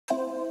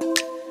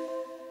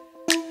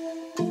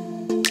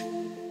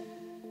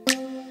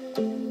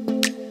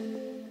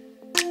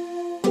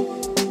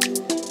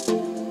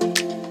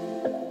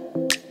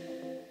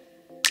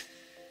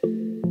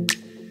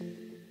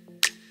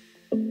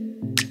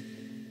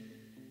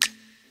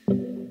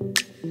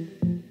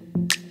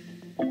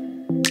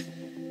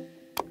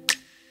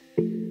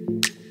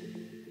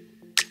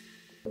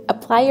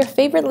apply your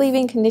favorite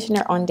leave-in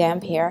conditioner on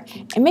damp hair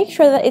and make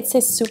sure that it's a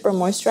super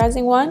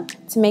moisturizing one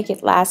to make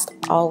it last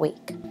all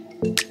week.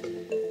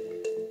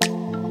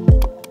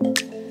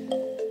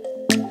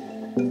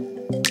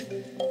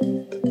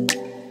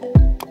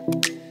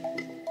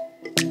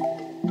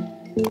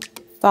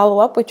 Follow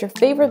up with your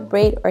favorite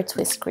braid or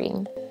twist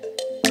cream.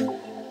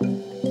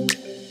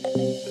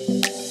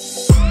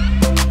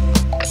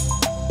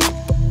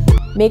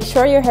 Make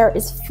sure your hair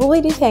is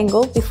fully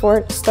detangled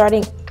before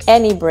starting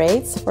any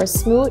braids for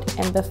smooth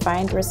and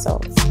defined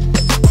results.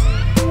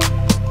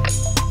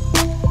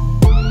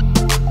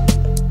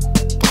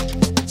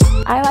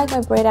 I like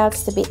my braid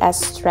outs to be as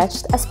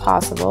stretched as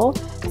possible,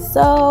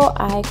 so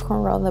I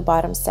corn roll the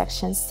bottom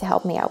sections to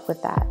help me out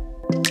with that.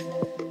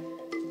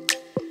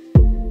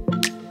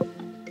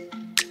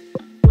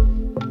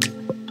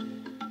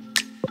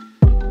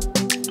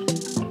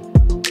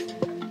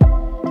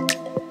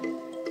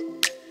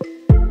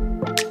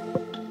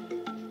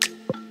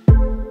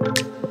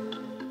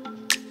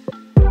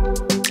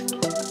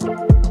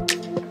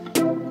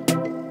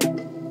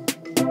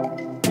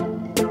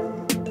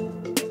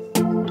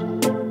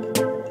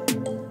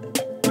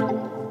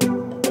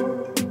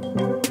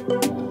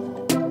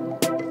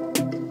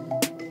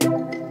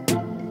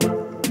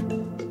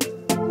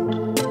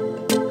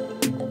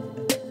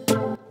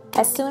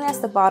 As soon as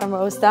the bottom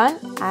row is done,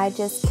 I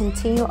just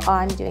continue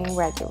on doing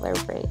regular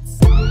braids.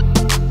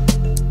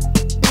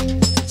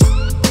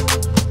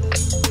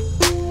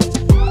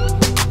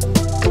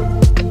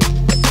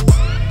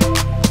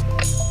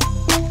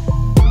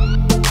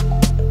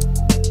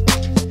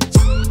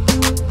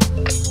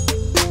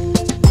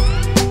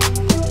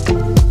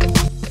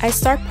 I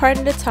start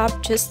parting the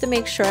top just to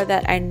make sure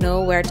that I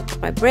know where to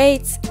put my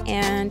braids,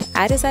 and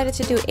I decided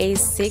to do a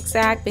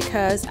zigzag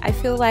because I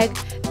feel like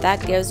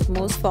that gives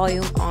most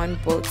volume on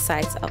both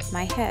sides of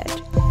my head.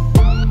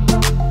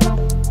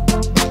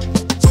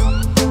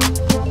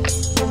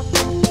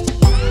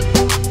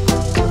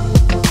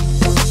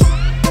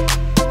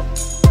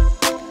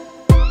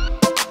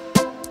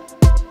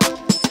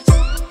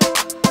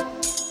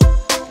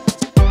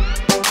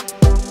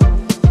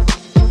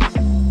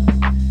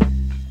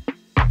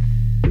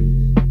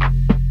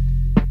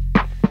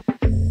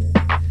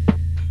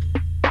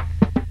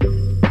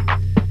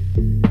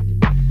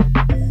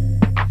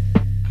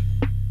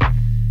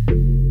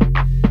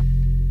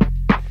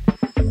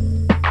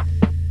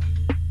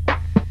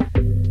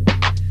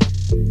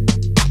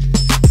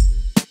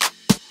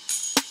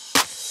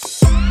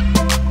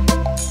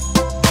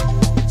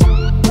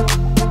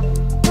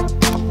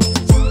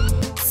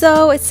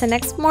 So it's the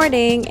next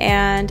morning,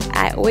 and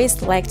I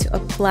always like to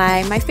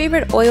apply my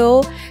favorite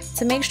oil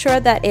to make sure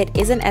that it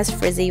isn't as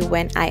frizzy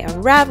when I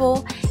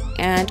unravel,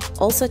 and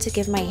also to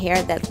give my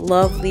hair that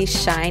lovely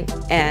shine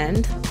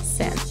and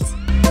scent.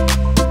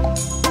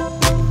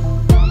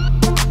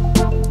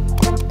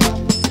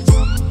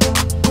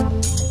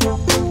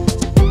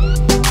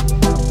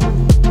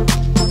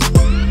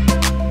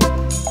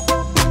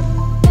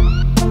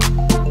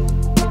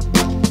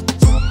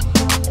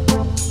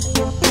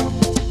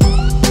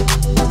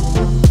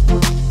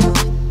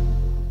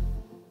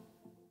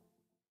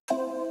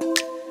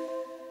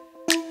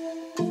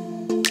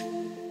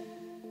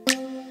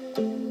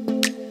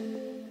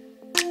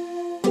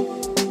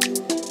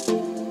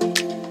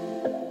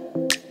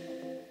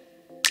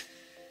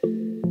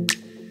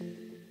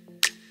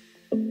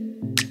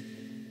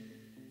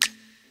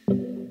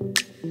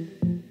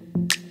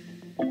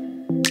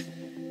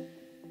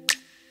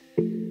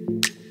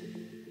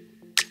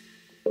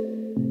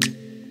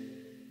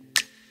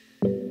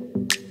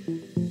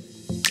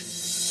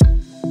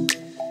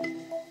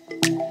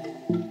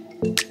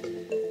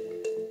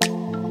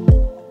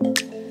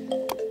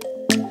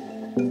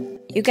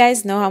 You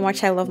guys know how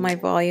much I love my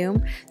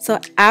volume,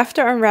 so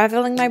after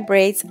unraveling my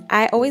braids,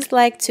 I always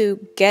like to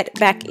get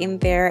back in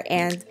there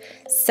and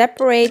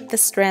separate the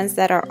strands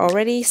that are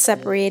already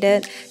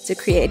separated to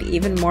create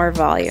even more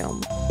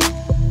volume.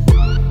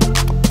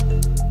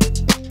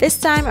 This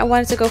time I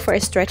wanted to go for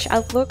a stretch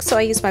out look, so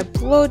I used my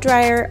blow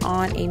dryer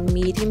on a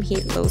medium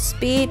heat low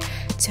speed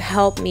to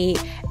help me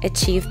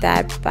achieve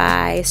that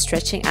by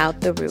stretching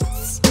out the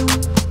roots.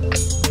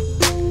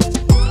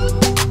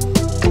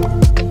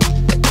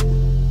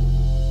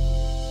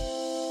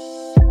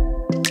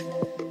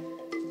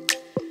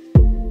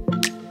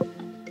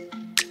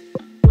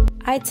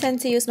 I tend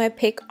to use my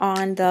pick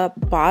on the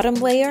bottom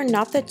layer,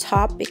 not the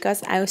top,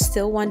 because I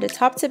still want the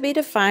top to be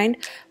defined,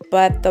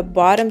 but the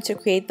bottom to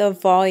create the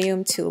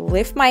volume to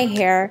lift my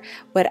hair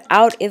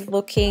without it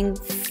looking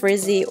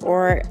frizzy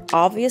or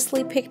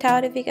obviously picked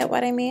out, if you get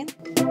what I mean.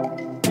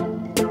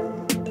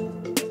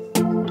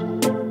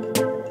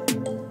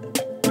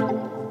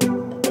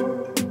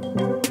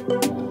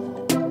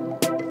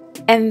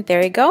 And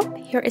there you go.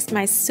 Here is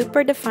my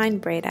super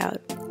defined braid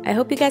out. I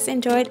hope you guys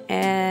enjoyed,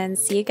 and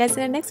see you guys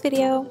in the next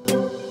video.